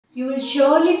You will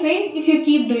surely fail if you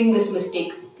keep doing this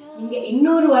mistake. நீங்க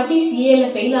இன்னொரு வாட்டி CAல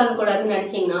fail ஆகக்கூடாதுன்னு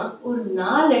நினைச்சீங்கன்னா ஒரு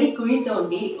 4 அடி குழி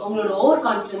தோண்டி உங்களோட over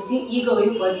கான்ஃபிடன்ஸையும்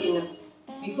ஈகோவையும் குறைச்சிங்க.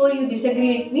 Before you disagree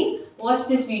with me, watch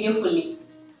this video fully.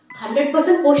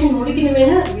 100% portion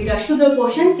முடிக்கணுமேனு we rush to the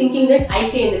portion thinking that I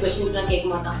say இந்த questions கேட்க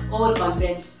மாட்டான். Over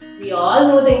confidence. We all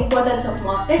know the importance of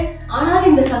mock test. ஆனால்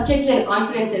இந்த சப்ஜெக்ட்ல எனக்கு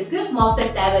confidence இருக்கு, mock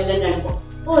test தேவையில்லைன்னு நினைப்போம்.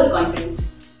 Over confidence.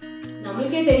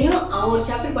 நம்மளுக்கே தெரியும் அவன் ஒரு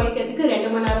சாப்டர் படிக்கிறதுக்கு 2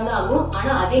 மணி நேரம் தான் ஆகும்,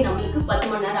 ஆனா அதே நம்மளுக்கு 10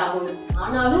 மணி நேரம் ஆகும்னு.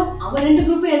 ஆனாலும் அவன் 2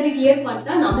 குரூப் எழுதி கிளியர்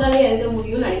பண்ணிட்டா நம்மளாலே எழுத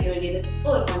முடியும்னு நினைக்க வேண்டியது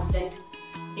over confidence.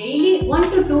 Daily 1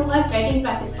 to 2 hours writing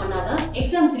practice பண்ணாதான்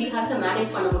எக்ஸாம் 3 hours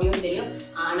மேனேஜ் பண்ண முடியும்னு தெரியும்.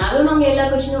 ஆனாலும் நாங்க எல்லா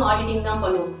கொஸ்டினும் ஆடிட்டிங் தான்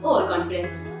பண்ணுவோம். Over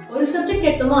confidence. ஒரு சப்ஜெக்ட்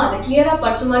எடுத்தோமா அதை கிளியரா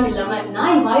படிச்சோமான்னு இல்லாம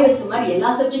நான் வாய் வச்ச மாதிரி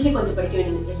எல்லா சப்ஜெக்ட்லயும் கொஞ்சம் படிக்க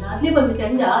வேண்டியது, எல்லாத்துலயும் கொஞ்சம்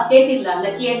தெரிஞ்சா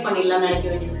தேர்த்திடலாம்ல, கிளியர் பண்ணிடலாம்னு நினைக்க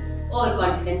வேண்டியது ஓவர்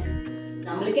கான்ஃபிடன்ஸ்.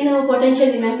 நம்மளுக்கே நம்ம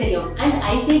பொட்டன்ஷியல் என்னன்னு தெரியும். And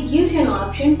ICI gives you an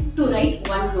option to write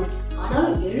 1 group.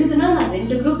 ஆனாலும் எழுதுனா நான்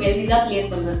 2 குரூப் எழுதி தான்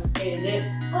கிளியர் பண்ணுவேன். எழுது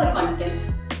ஓவர் கான்ஃபிடன்ஸ்.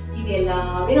 இது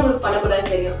எல்லாமே நம்மளுக்கு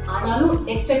பண்ணக்கூடாதுன்னு தெரியும். ஆனாலும்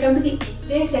நெக்ஸ்ட் அட்டெம்ப்ட்க்கு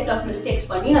இதே செட் ஆஃப் மிஸ்டேக்ஸ்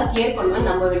பண்ணி நான் கிளியர் பண்ணுவேன்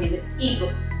நம்ப வேண்டியது ஈகோ.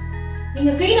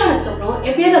 நீங்க ஃபெயில் ஆனதுக்கு அப்புறம்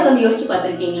எப்பயாவது உட்காந்து யோசிச்சு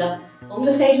பார்த்திருக்கீங்களா உங்க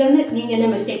சைட்ல இருந்து நீங்க என்ன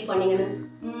மிஸ்டேக் பண்ணீங்கன்னு?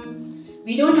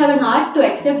 We don't have an heart to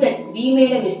accept that we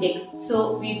made a mistake. So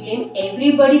we blame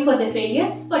everybody for the failure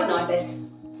but not us.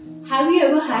 Have you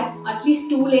ever had at least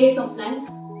 2 layers of plan?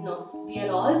 No. We are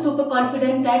all super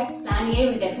confident that plan A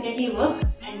will definitely work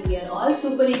and we are all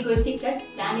super egoistic that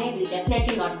plan A will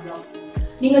definitely not flop.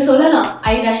 நீங்க சொல்லலாம்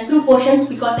I rush through portions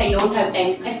because I don't have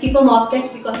time. I skip a mock test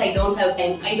because I don't have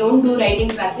time. I don't do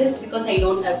writing practice because I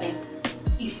don't have time.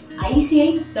 If ICI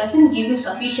doesn't give you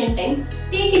sufficient time,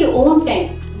 take your own time.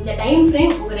 இந்த time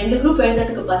frame உங்க 2 group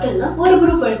எழுதுறதுக்கு பார்த்தா ஒரு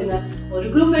group எழுதுங்க. ஒரு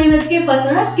group எழுதுறதுக்கே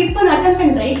பார்த்தா skip an attempt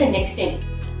and write the next time.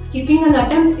 Skipping an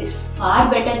attempt is far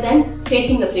better than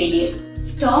facing a failure.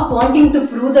 Stop wanting to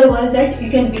prove the world that you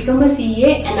can become a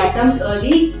CA and attempt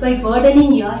early by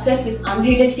burdening yourself with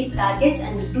unrealistic targets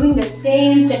and doing the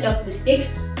same set of mistakes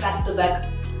back to back.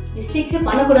 Mistakes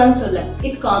பண்ணக்கூடாதுன்னு சொல்ல,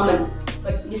 it's common.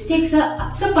 But mistakes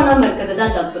accept பண்ணாம இருக்கிறது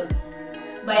தான் தப்பு.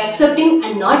 By accepting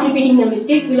and not repeating the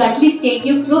mistake will at least take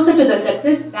you closer to the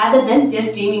success rather than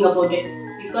just dreaming about it.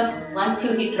 Because once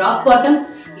you hit rock bottom,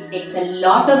 it takes a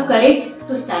lot of courage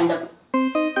to stand up.